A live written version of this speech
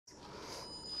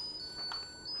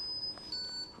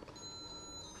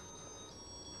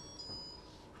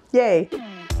Yay!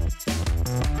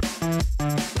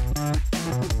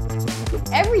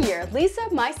 Every year, Lisa,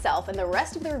 myself, and the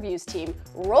rest of the reviews team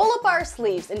roll up our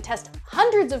sleeves and test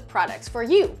hundreds of products for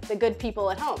you, the good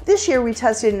people at home. This year we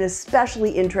tested an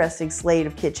especially interesting slate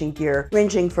of kitchen gear,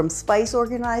 ranging from spice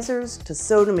organizers to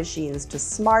soda machines to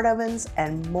smart ovens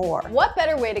and more. What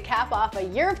better way to cap off a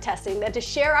year of testing than to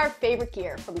share our favorite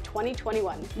gear from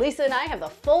 2021? Lisa and I have the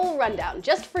full rundown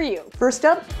just for you. First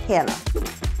up, Hannah.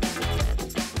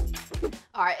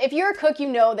 All right, if you're a cook, you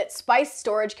know that spice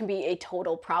storage can be a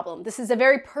total problem. This is a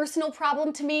very personal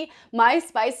problem to me. My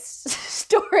spice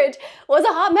storage was a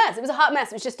hot mess. It was a hot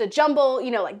mess. It was just a jumble,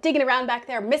 you know, like digging around back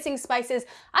there, missing spices.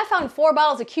 I found 4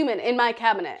 bottles of cumin in my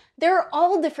cabinet. There are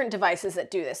all different devices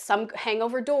that do this. Some hang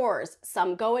over doors,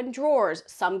 some go in drawers,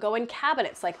 some go in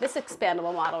cabinets, like this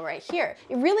expandable model right here.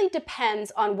 It really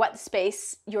depends on what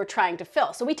space you're trying to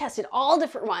fill. So we tested all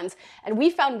different ones and we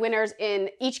found winners in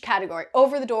each category: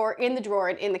 over the door, in the drawer,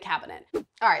 and in the cabinet.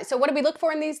 All right, so what do we look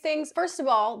for in these things? First of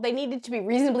all, they needed to be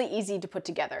reasonably easy to put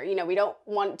together. You know, we don't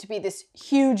want it to be this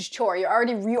huge chore. You're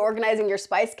already reorganizing your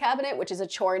spice cabinet, which is a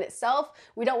chore in itself.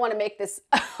 We don't want to make this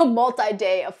a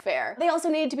multi-day affair. They also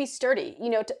needed to be sturdy,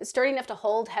 you know, sturdy enough to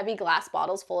hold heavy glass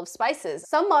bottles full of spices.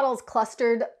 Some models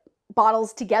clustered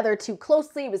bottles together too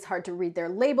closely. It was hard to read their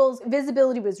labels.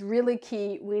 Visibility was really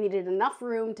key. We needed enough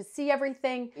room to see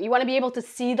everything. You want to be able to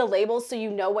see the labels so you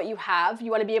know what you have. You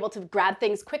want to be able to grab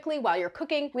things quickly while you're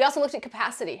cooking. We also looked at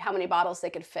capacity, how many bottles they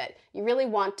could fit. You really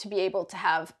want to be able to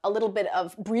have a little bit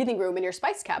of breathing room in your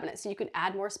spice cabinet so you can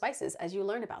add more spices as you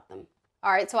learn about them.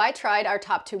 All right, so I tried our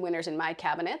top 2 winners in my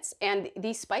cabinets, and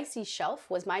the spicy shelf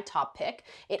was my top pick.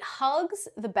 It hugs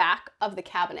the back of the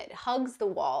cabinet, it hugs the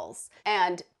walls,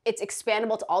 and it's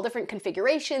expandable to all different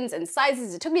configurations and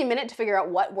sizes. It took me a minute to figure out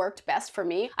what worked best for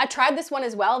me. I tried this one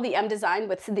as well, the M design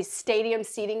with the stadium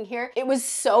seating here. It was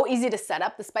so easy to set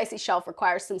up. The spicy shelf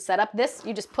requires some setup. This,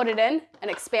 you just put it in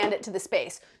and expand it to the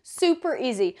space. Super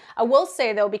easy. I will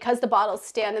say though, because the bottles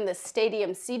stand in the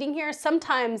stadium seating here,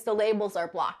 sometimes the labels are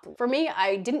blocked. For me,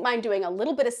 I didn't mind doing a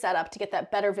little bit of setup to get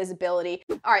that better visibility.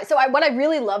 All right, so what I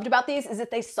really loved about these is that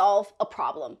they solve a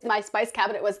problem. My spice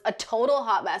cabinet was a total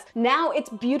hot mess. Now it's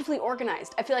beautifully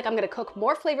organized. I feel like I'm gonna cook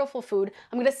more flavorful food.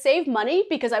 I'm gonna save money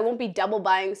because I won't be double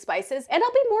buying spices, and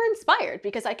I'll be more inspired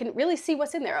because I can really see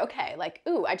what's in there. Okay, like,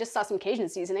 ooh, I just saw some Cajun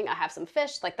seasoning. I have some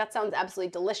fish. Like, that sounds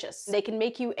absolutely delicious. They can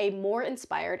make you a more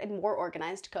inspired and more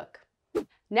organized cook.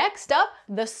 Next up,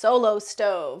 the Solo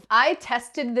Stove. I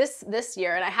tested this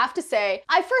year, and I have to say,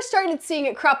 I first started seeing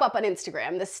it crop up on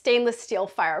Instagram, the stainless steel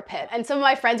fire pit, and some of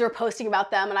my friends were posting about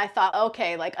them, and I thought,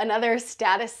 okay, like another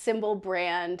status symbol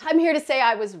brand. I'm here to say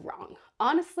I was wrong.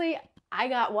 Honestly, I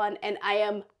got one, and I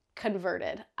am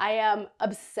converted. I am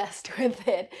obsessed with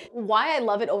it. Why I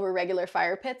love it over regular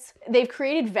fire pits, they've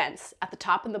created vents at the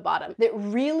top and the bottom that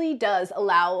really does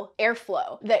allow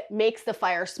airflow that makes the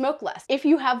fire smoke less. If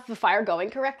you have the fire going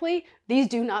correctly, these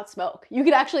do not smoke. You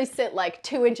could actually sit like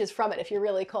 2 inches from it if you're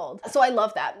really cold. So I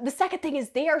love that. The second thing is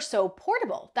they are so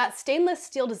portable. That stainless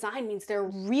steel design means they're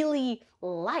really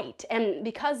light, and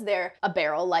because they're a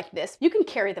barrel like this, you can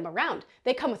carry them around.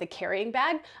 They come with a carrying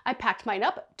bag. I packed mine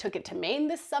up, took it to Maine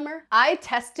this summer. I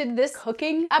tested this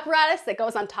cooking apparatus that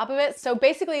goes on top of it. So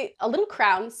basically a little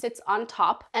crown sits on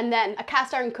top, and then a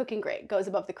cast iron cooking grate goes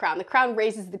above the crown. The crown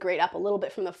raises the grate up a little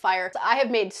bit from the fire. So I have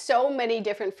made so many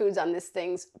different foods on this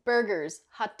thing: burgers,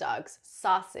 hot dogs,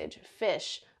 sausage,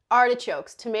 fish,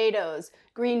 artichokes, tomatoes,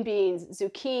 green beans,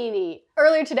 zucchini.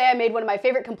 Earlier today, I made one of my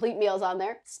favorite complete meals on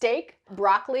there: steak,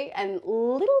 broccoli, and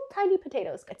little tiny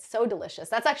potatoes. It's so delicious.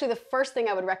 That's actually the first thing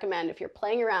I would recommend if you're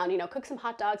playing around, you know, cook some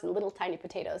hot dogs and little tiny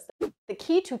potatoes. The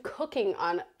key to cooking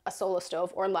on a Solo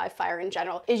Stove or live fire in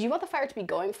general is you want the fire to be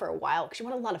going for a while because you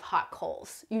want a lot of hot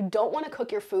coals. You don't want to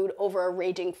cook your food over a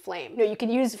raging flame. You know, you can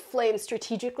use flames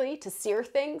strategically to sear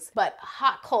things, but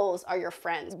hot coals are your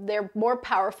friends. They're more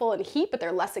powerful in heat, but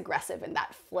they're less aggressive in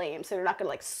that flame, so they're not gonna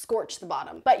like scorch the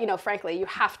bottom. But you know, frankly, you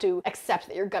have to accept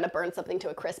that you're gonna burn something to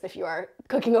a crisp if you are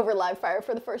cooking over live fire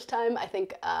for the first time. I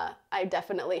think I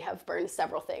definitely have burned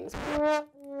several things.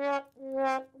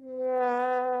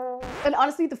 And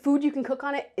honestly, the food you can cook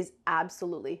on it is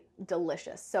absolutely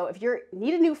delicious. So if you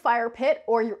need a new fire pit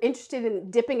or you're interested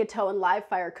in dipping a toe in live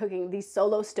fire cooking, the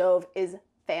Solo Stove is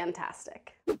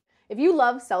fantastic. If you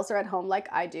love seltzer at home like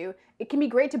I do, it can be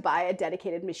great to buy a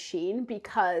dedicated machine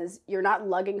because you're not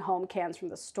lugging home cans from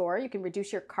the store. You can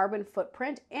reduce your carbon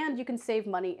footprint and you can save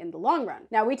money in the long run.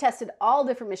 Now, we tested all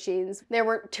different machines. There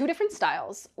were 2 different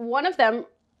styles. One of them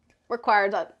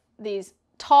required these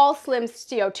tall, slim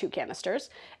CO2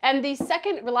 canisters, And the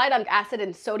second relied on acid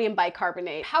and sodium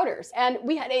bicarbonate powders. And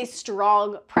we had a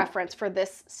strong preference for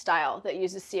this style that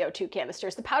uses CO2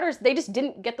 canisters. The powders, they just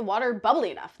didn't get the water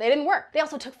bubbly enough. They didn't work. They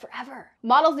also took forever.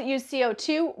 Models that used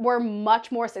CO2 were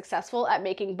much more successful at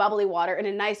making bubbly water in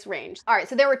a nice range. All right,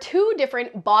 so there were 2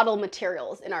 different bottle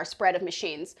materials in our spread of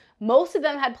machines. Most of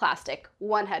them had plastic,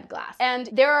 one had glass. And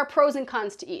there are pros and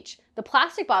cons to each. The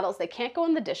plastic bottles, they can't go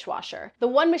in the dishwasher. The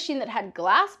one machine that had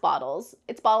glass bottles,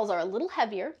 its bottles are a little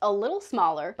heavier, a little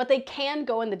smaller, but they can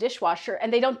go in the dishwasher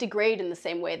and they don't degrade in the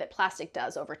same way that plastic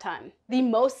does over time. The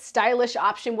most stylish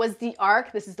option was the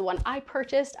Arc. This is the one I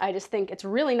purchased. I just think it's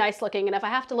really nice looking, and if I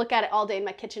have to look at it all day in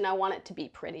my kitchen, I want it to be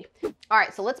pretty. All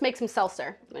right, so let's make some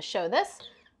seltzer. I'm gonna show this.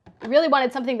 I really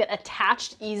wanted something that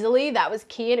attached easily. That was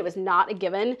key, and it was not a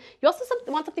given. You also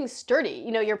want something sturdy.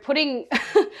 You know, you're putting,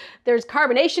 there's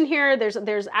carbonation here,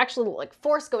 there's actually like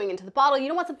force going into the bottle. You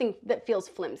don't want something that feels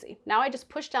flimsy. Now I just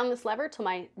push down this lever to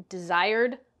my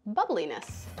desired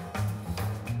bubbliness.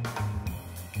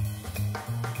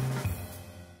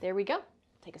 There we go.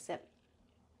 Take a sip.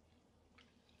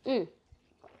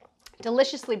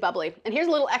 Deliciously bubbly. And here's a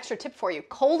little extra tip for you.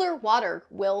 Colder water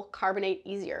will carbonate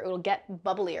easier. It will get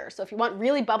bubblier. So if you want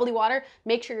really bubbly water,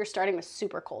 make sure you're starting with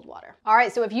super cold water. All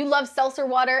right, so if you love seltzer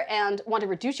water and want to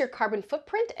reduce your carbon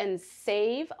footprint and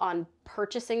save on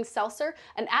purchasing seltzer,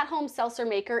 an at-home seltzer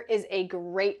maker is a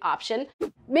great option.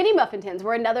 Mini muffin tins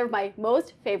were another of my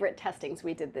most favorite testings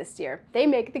we did this year. They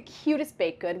make the cutest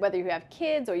baked good, whether you have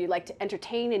kids or you like to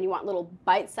entertain and you want little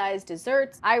bite-sized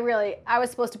desserts. I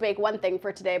was supposed to bake one thing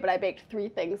for today, but I baked 3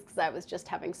 things because I was just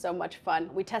having so much fun.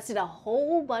 We tested a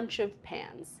whole bunch of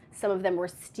pans. Some of them were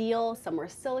steel, some were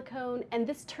silicone, and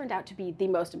this turned out to be the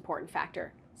most important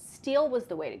factor. Steel was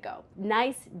the way to go.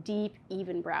 Nice, deep,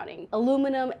 even browning.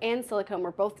 Aluminum and silicone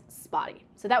were both spotty,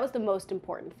 so that was the most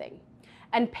important thing.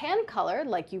 And pan color,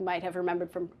 like you might have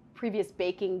remembered from previous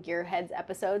baking gearheads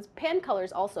episodes, pan color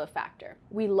is also a factor.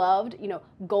 We loved,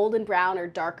 golden brown or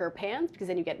darker pans because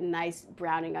then you get nice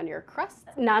browning on your crust.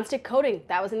 Nonstick coating,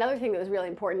 that was another thing that was really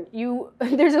important.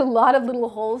 There's a lot of little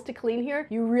holes to clean here.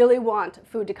 You really want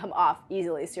food to come off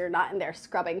easily so you're not in there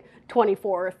scrubbing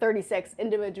 24 or 36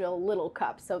 individual little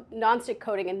cups. So nonstick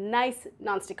coating, a nice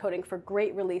nonstick coating for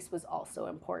great release was also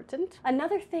important.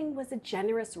 Another thing was a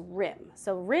generous rim.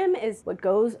 So rim is what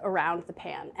goes around the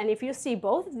pan. And if you see,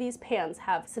 both of these pans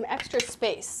have some extra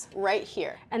space right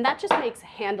here. And that just makes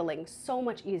handling so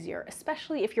much easier,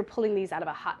 especially if you're pulling these out of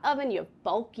a hot oven, you have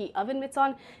bulky oven mitts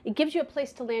on. It gives you a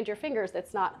place to land your fingers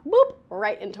that's not boop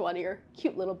right into one of your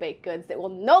cute little baked goods that will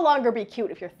no longer be cute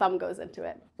if your thumb goes into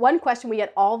it. One question we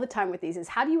get all the time with these is,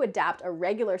 how do you adapt a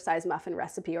regular size muffin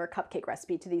recipe or a cupcake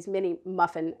recipe to these mini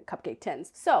muffin cupcake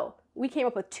tins? So we came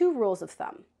up with 2 rules of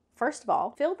thumb. First of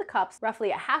all, fill the cups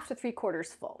roughly 1/2 to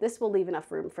 3/4 full. This will leave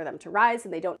enough room for them to rise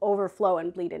and they don't overflow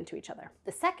and bleed into each other.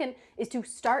 The second is to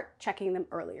start checking them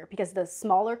earlier, because the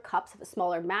smaller cups have a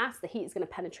smaller mass, the heat is going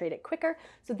to penetrate it quicker,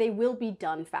 so they will be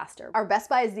done faster. Our best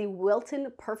buy is the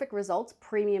Wilton Perfect Results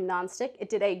Premium Nonstick. It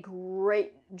did a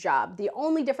great job. The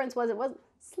only difference was it was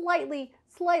slightly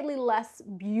less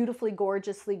beautifully,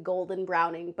 gorgeously golden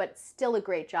browning, but still a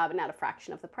great job and at a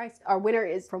fraction of the price. Our winner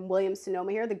is from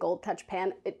Williams-Sonoma here, the Gold Touch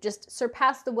pan. It just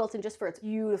surpassed the Wilton just for its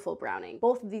beautiful browning.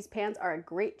 Both of these pans are a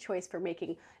great choice for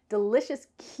making delicious,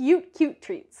 cute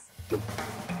treats.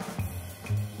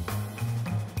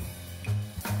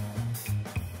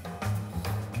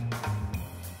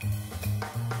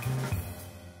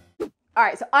 All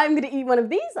right, so I'm gonna eat one of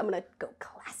these. I'm gonna go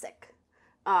classic.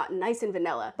 Nice and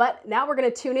vanilla. But now we're gonna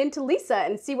tune in to Lisa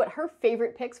and see what her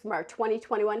favorite picks from our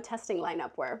 2021 testing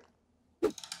lineup were.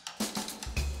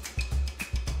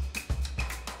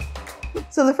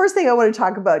 So the first thing I want to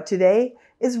talk about today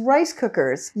is rice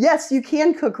cookers. Yes, you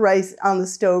can cook rice on the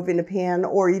stove in a pan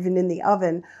or even in the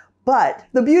oven, but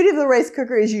the beauty of the rice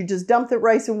cooker is you just dump the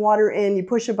rice and water in, you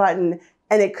push a button,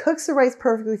 and it cooks the rice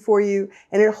perfectly for you,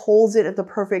 and it holds it at the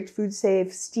perfect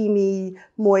food-safe, steamy,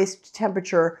 moist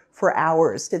temperature for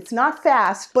hours. It's not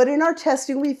fast, but in our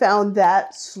testing we found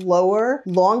that slower,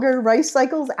 longer rice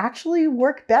cycles actually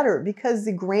work better because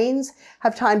the grains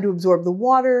have time to absorb the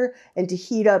water and to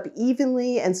heat up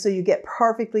evenly, and so you get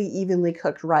perfectly evenly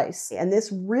cooked rice. And this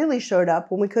really showed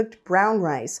up when we cooked brown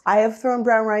rice. I have thrown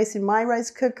brown rice in my rice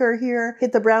cooker here,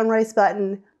 hit the brown rice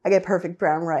button, I get perfect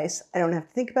brown rice. I don't have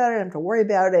to think about it, I don't have to worry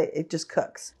about it, it just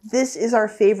cooks. This is our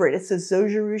favorite. It's a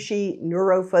Zojirushi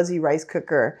Neuro Fuzzy rice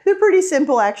cooker. They're pretty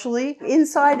simple actually.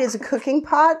 Inside is a cooking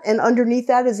pot and underneath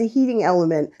that is a heating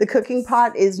element. The cooking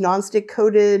pot is nonstick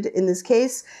coated in this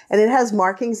case, and it has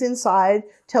markings inside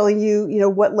telling you,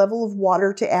 what level of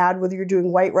water to add, whether you're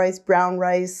doing white rice, brown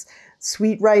rice,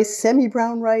 sweet rice,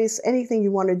 semi-brown rice, anything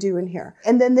you want to do in here.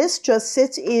 And then this just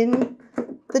sits in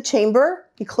the chamber.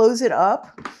 You close it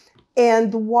up.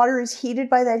 And the water is heated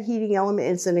by that heating element.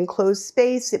 It's an enclosed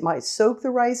space. It might soak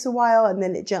the rice a while and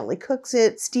then it gently cooks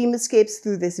it. Steam escapes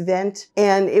through this vent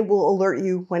and it will alert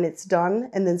you when it's done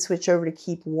and then switch over to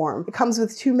keep warm. It comes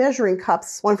with 2 measuring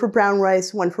cups, one for brown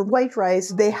rice, one for white rice.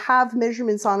 They have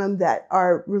measurements on them that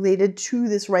are related to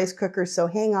this rice cooker, so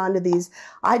hang on to these.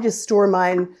 I just store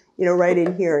mine, right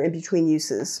in here in between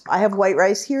uses. I have white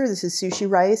rice here. This is sushi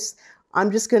rice.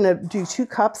 I'm just gonna do 2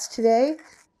 cups today.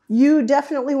 You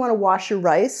definitely want to wash your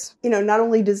rice. Not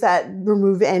only does that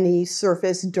remove any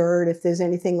surface dirt if there's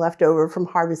anything left over from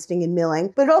harvesting and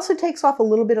milling, but it also takes off a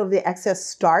little bit of the excess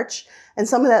starch. And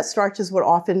some of that starch is what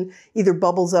often either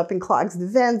bubbles up and clogs the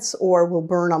vents or will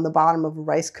burn on the bottom of a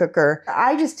rice cooker.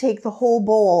 I just take the whole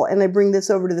bowl and I bring this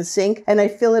over to the sink and I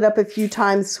fill it up a few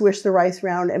times, swish the rice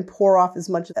around and pour off as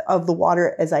much of the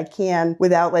water as I can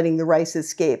without letting the rice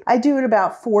escape. I do it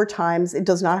about 4 times. It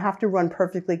does not have to run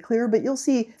perfectly clear, but you'll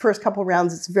see first couple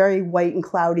rounds it's very white and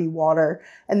cloudy water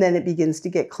and then it begins to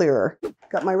get clearer.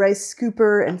 Got my rice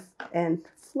scooper and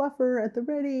fluffer at the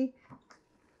ready.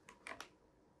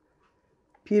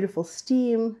 Beautiful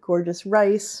steam, gorgeous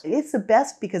rice. It's the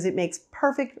best because it makes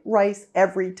perfect rice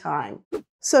every time.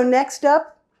 So next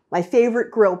up, my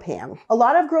favorite grill pan. A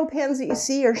lot of grill pans that you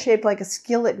see are shaped like a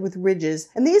skillet with ridges,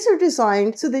 and these are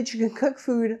designed so that you can cook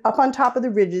food up on top of the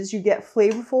ridges. You get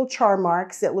flavorful char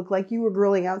marks that look like you were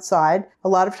grilling outside. A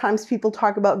lot of times people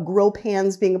talk about grill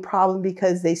pans being a problem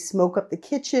because they smoke up the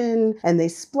kitchen and they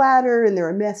splatter and they're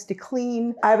a mess to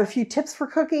clean. I have a few tips for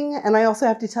cooking, and I also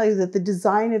have to tell you that the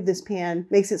design of this pan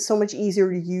makes it so much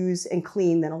easier to use and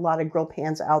clean than a lot of grill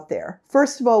pans out there.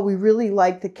 First of all, we really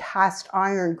like the cast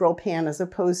iron grill pan as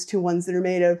opposed to ones that are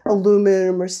made of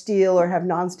aluminum or steel or have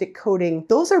nonstick coating.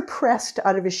 Those are pressed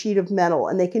out of a sheet of metal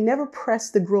and they can never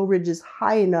press the grill ridges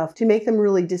high enough to make them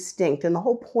really distinct. And the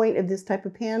whole point of this type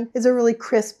of pan is a really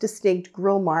crisp, distinct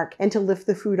grill mark and to lift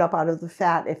the food up out of the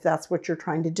fat if that's what you're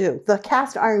trying to do. The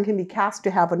cast iron can be cast to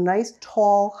have a nice,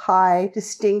 tall, high,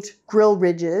 distinct grill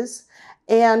ridges.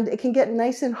 And it can get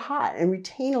nice and hot and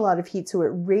retain a lot of heat so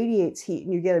it radiates heat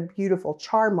and you get a beautiful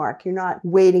char mark. You're not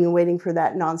waiting and waiting for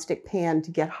that nonstick pan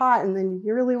to get hot and then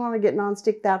you really want to get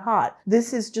nonstick that hot.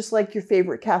 This is just like your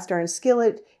favorite cast iron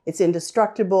skillet. It's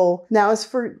indestructible. Now, as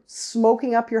for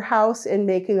smoking up your house and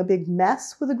making a big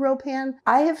mess with a grill pan,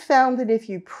 I have found that if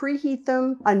you preheat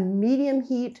them on medium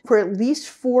heat for at least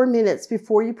 4 minutes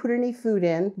before you put any food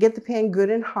in, get the pan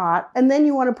good and hot, and then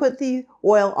you want to put the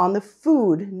oil on the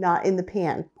food, not in the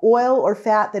pan. Oil or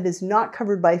fat that is not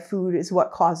covered by food is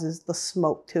what causes the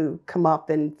smoke to come up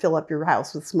and fill up your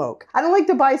house with smoke. I don't like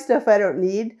to buy stuff I don't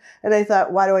need, and I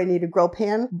thought, why do I need a grill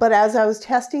pan? But as I was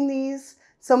testing these,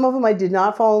 some of them I did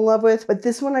not fall in love with, but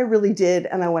this one I really did,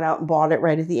 and I went out and bought it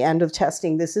right at the end of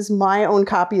testing. This is my own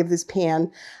copy of this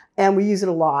pan, and we use it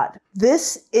a lot.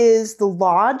 This is the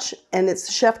Lodge, and it's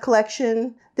the Chef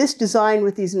Collection. This design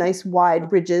with these nice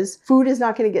wide ridges. Food is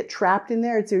not going to get trapped in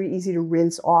there. It's very easy to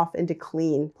rinse off and to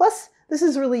clean. Plus, this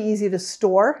is really easy to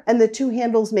store, and the 2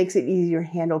 handles makes it easier to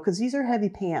handle because these are heavy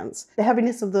pans. The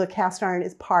heaviness of the cast iron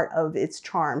is part of its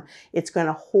charm. It's going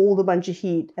to hold a bunch of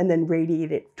heat and then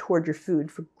radiate it toward your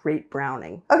food for great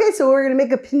browning. Okay, so we're going to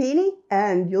make a panini,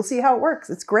 and you'll see how it works.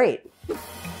 It's great.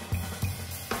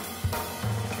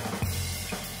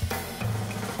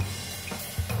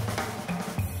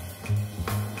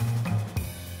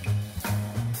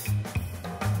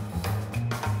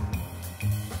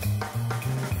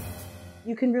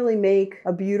 You can really make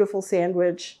a beautiful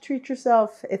sandwich. Treat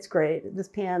yourself. It's great. This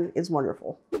pan is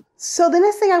wonderful. So the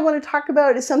next thing I want to talk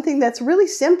about is something that's really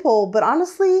simple, but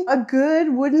honestly, a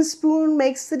good wooden spoon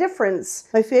makes the difference.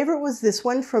 My favorite was this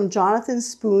one from Jonathan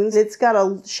Spoons. It's got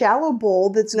a shallow bowl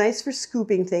that's nice for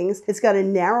scooping things. It's got a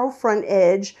narrow front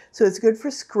edge, so it's good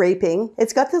for scraping.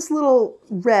 It's got this little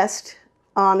rest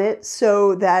on it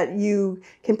so that you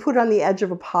can put it on the edge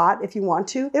of a pot if you want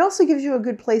to. It also gives you a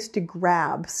good place to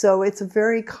grab, so it's a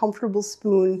very comfortable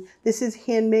spoon. This is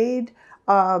handmade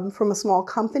from a small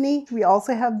company. We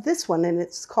also have this one, and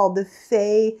it's called the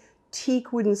Fay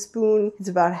teak wooden spoon. It's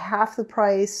about half the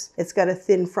price. It's got a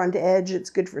thin front edge. It's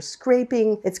good for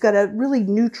scraping. It's got a really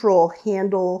neutral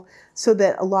handle so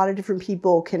that a lot of different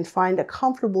people can find a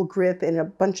comfortable grip in a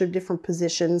bunch of different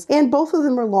positions. And both of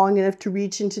them are long enough to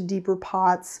reach into deeper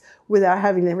pots without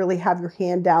having to really have your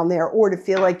hand down there or to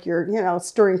feel like you're,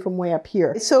 stirring from way up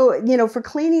here. So, for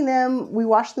cleaning them, we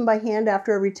wash them by hand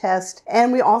after every test.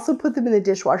 And we also put them in the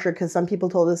dishwasher because some people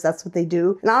told us that's what they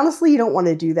do. And honestly, you don't want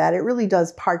to do that. It really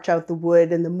does parch out the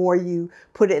wood. And the more you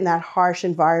put it in that harsh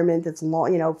environment that's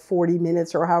long, 40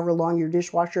 minutes or however long your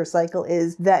dishwasher cycle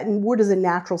is, that wood is a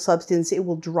natural substance. It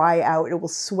will dry out, it will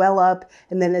swell up,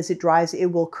 and then as it dries, it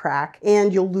will crack.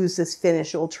 And you'll lose this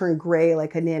finish. It will turn gray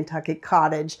like a Nantucket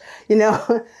cottage. And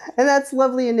that's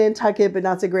lovely in Nantucket, but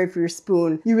not so great for your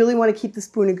spoon. You really want to keep the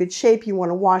spoon in good shape. You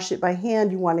want to wash it by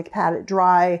hand. You want to pat it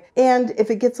dry. And if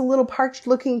it gets a little parched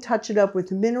looking, touch it up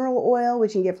with mineral oil,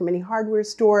 which you can get from any hardware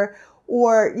store.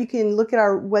 Or you can look at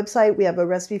our website. We have a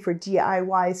recipe for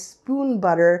DIY spoon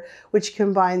butter, which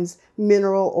combines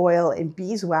mineral oil and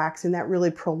beeswax, and that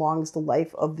really prolongs the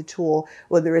life of the tool,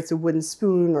 whether it's a wooden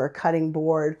spoon or a cutting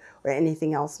board or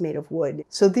anything else made of wood.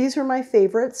 So these are my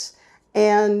favorites.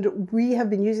 And we have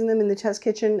been using them in the test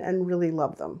kitchen and really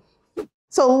love them.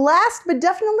 So last but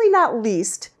definitely not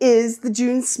least is the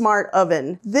June Smart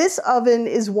Oven. This oven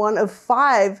is one of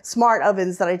 5 smart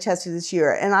ovens that I tested this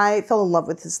year, and I fell in love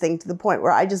with this thing to the point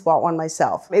where I just bought one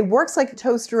myself. It works like a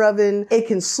toaster oven. It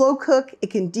can slow cook,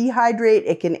 it can dehydrate,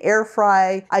 it can air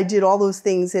fry. I did all those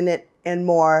things in it and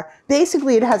more.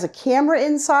 Basically, it has a camera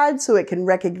inside so it can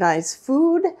recognize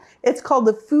food. It's called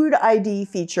the Food ID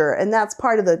feature, and that's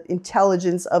part of the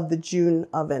intelligence of the June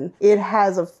oven. It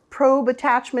has a probe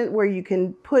attachment where you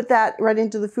can put that right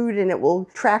into the food and it will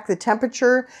track the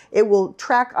temperature. It will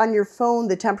track on your phone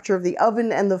the temperature of the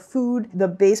oven and the food. The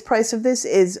base price of this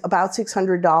is about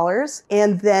 $600.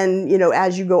 And then,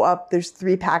 as you go up, there's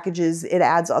 3 packages. It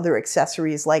adds other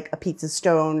accessories like a pizza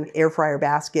stone, air fryer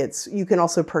baskets. You can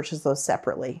also purchase those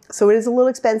separately. So it is a little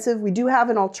expensive. We do have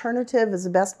an alternative as a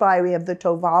Best Buy. We have the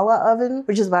Tovala oven,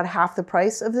 which is about half the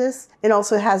price of this. It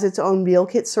also has its own meal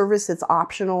kit service. It's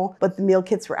optional, but the meal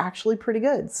kits were actually pretty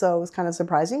good. So it was kind of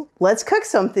surprising. Let's cook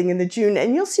something in the June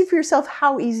and you'll see for yourself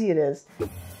how easy it is.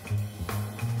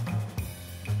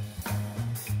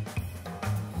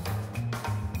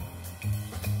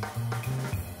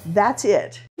 That's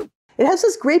it. It has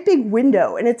this great big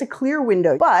window and it's a clear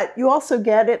window, but you also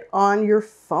get it on your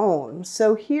phone.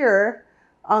 So here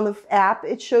on the app,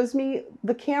 it shows me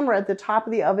the camera at the top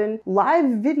of the oven, live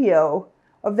video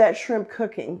of that shrimp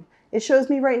cooking. It shows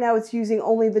me right now it's using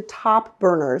only the top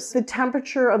burners. The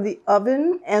temperature of the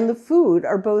oven and the food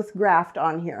are both graphed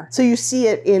on here. So you see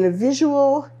it in a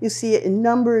visual, you see it in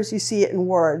numbers, you see it in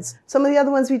words. Some of the other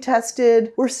ones we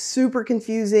tested were super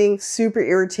confusing, super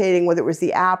irritating, whether it was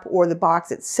the app or the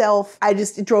box itself.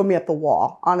 It drove me up the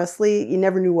wall. Honestly, you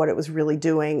never knew what it was really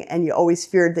doing, and you always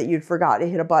feared that you'd forgot to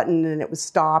hit a button and it was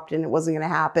stopped and it wasn't gonna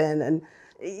happen. And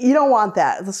you don't want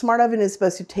that. The Smart Oven is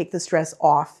supposed to take the stress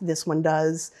off. This one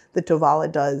does, the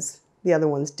Tovala does, the other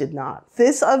ones did not.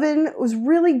 This oven was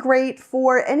really great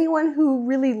for anyone who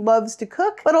really loves to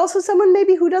cook, but also someone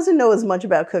maybe who doesn't know as much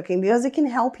about cooking, because it can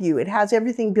help you. It has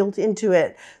everything built into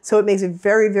it, so it makes it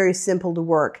very, very simple to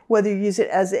work. Whether you use it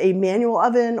as a manual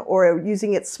oven or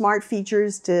using its smart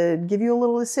features to give you a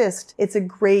little assist, it's a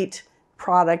great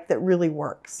product that really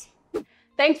works.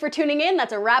 Thanks for tuning in.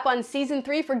 That's a wrap on Season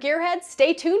 3 for Gearheads.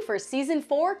 Stay tuned for Season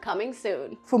 4 coming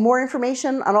soon. For more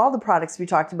information on all the products we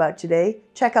talked about today,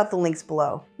 check out the links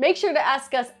below. Make sure to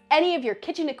ask us any of your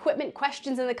kitchen equipment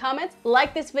questions in the comments,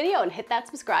 like this video, and hit that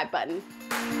subscribe button.